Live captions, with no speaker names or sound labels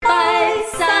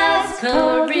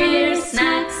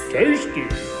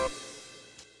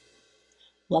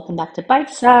Welcome back to Bite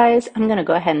Size. I'm going to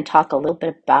go ahead and talk a little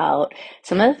bit about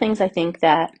some of the things I think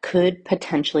that could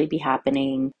potentially be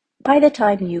happening by the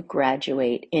time you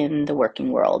graduate in the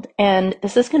working world. And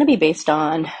this is going to be based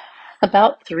on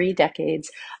about 3 decades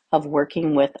of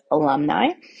working with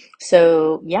alumni.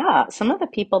 So, yeah, some of the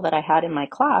people that I had in my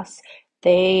class,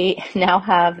 they now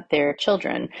have their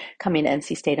children coming to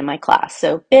NC State in my class.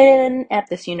 So, been at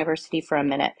this university for a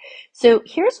minute. So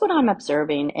here's what I'm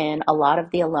observing in a lot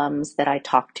of the alums that I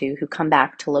talk to who come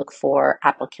back to look for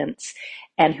applicants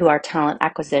and who are talent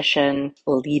acquisition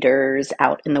leaders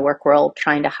out in the work world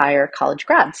trying to hire college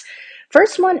grads.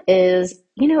 First one is,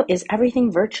 is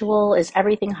everything virtual? Is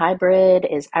everything hybrid?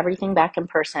 Is everything back in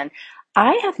person?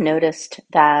 I have noticed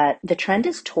that the trend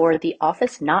is toward the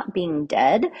office not being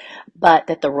dead, but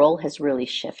that the role has really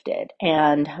shifted.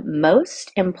 And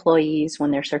most employees,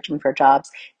 when they're searching for jobs,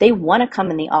 they want to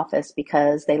come in the office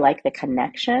because they like the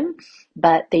connection,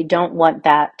 but they don't want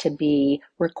that to be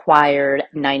required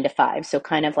 9 to 5. So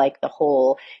kind of like the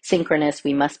whole synchronous,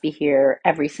 we must be here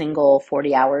every single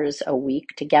 40 hours a week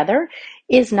together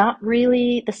is not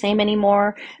really the same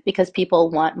anymore because people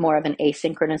want more of an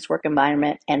asynchronous work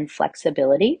environment and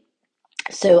flexibility.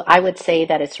 So I would say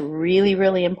that it's really,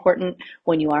 really important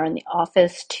when you are in the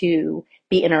office to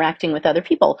be interacting with other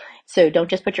people. So don't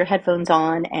just put your headphones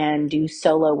on and do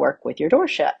solo work with your door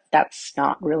shut. That's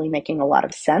not really making a lot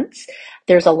of sense.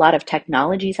 There's a lot of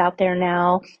technologies out there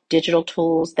now, digital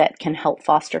tools that can help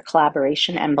foster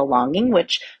collaboration and belonging,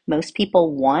 which most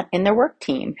people want in their work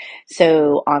team.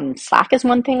 So Slack is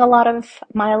one thing a lot of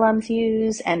my alums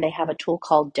use, and they have a tool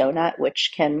called Donut,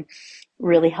 which can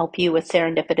really help you with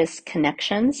serendipitous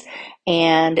connections.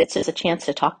 And it's just a chance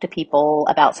to talk to people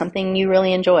about something you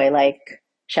really enjoy, like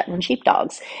Shetland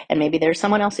sheepdogs. And maybe there's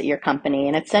someone else at your company,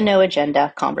 and it's a no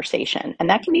agenda conversation. And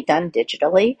that can be done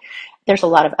digitally. There's a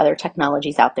lot of other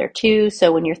technologies out there too.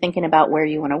 So when you're thinking about where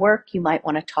you want to work, you might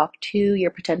want to talk to your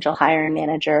potential hiring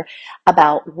manager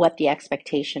about what the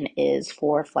expectation is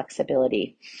for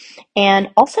flexibility. And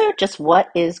also just what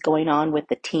is going on with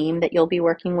the team that you'll be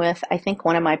working with. I think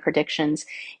one of my predictions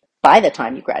by the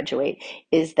time you graduate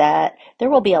is that there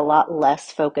will be a lot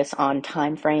less focus on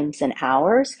time frames and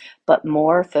hours, but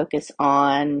more focus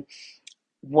on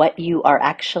what you are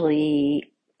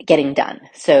actually getting done.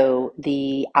 So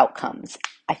the outcomes,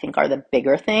 I think, are the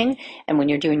bigger thing. And when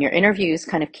you're doing your interviews,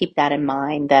 kind of keep that in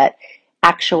mind that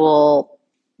actual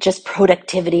just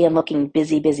productivity and looking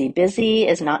busy, busy, busy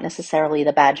is not necessarily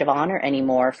the badge of honor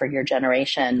anymore for your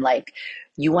generation. Like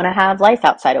you want to have life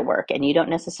outside of work and you don't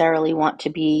necessarily want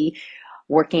to be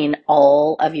working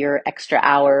all of your extra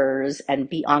hours and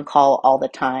be on call all the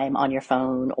time on your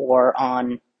phone or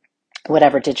on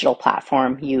whatever digital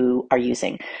platform you are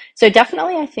using. So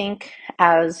definitely, I think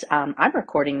as I'm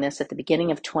recording this at the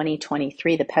beginning of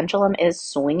 2023, the pendulum is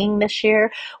swinging this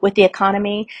year with the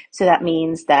economy. So that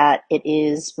means that it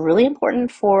is really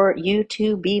important for you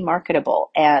to be marketable.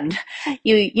 And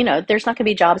there's not going to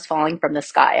be jobs falling from the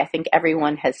sky. I think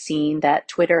everyone has seen that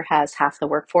Twitter has half the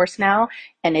workforce now,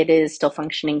 and it is still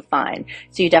functioning fine.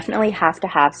 So you definitely have to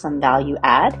have some value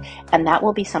add, and that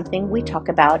will be something we talk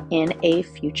about in a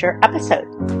future episode.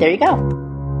 There you go.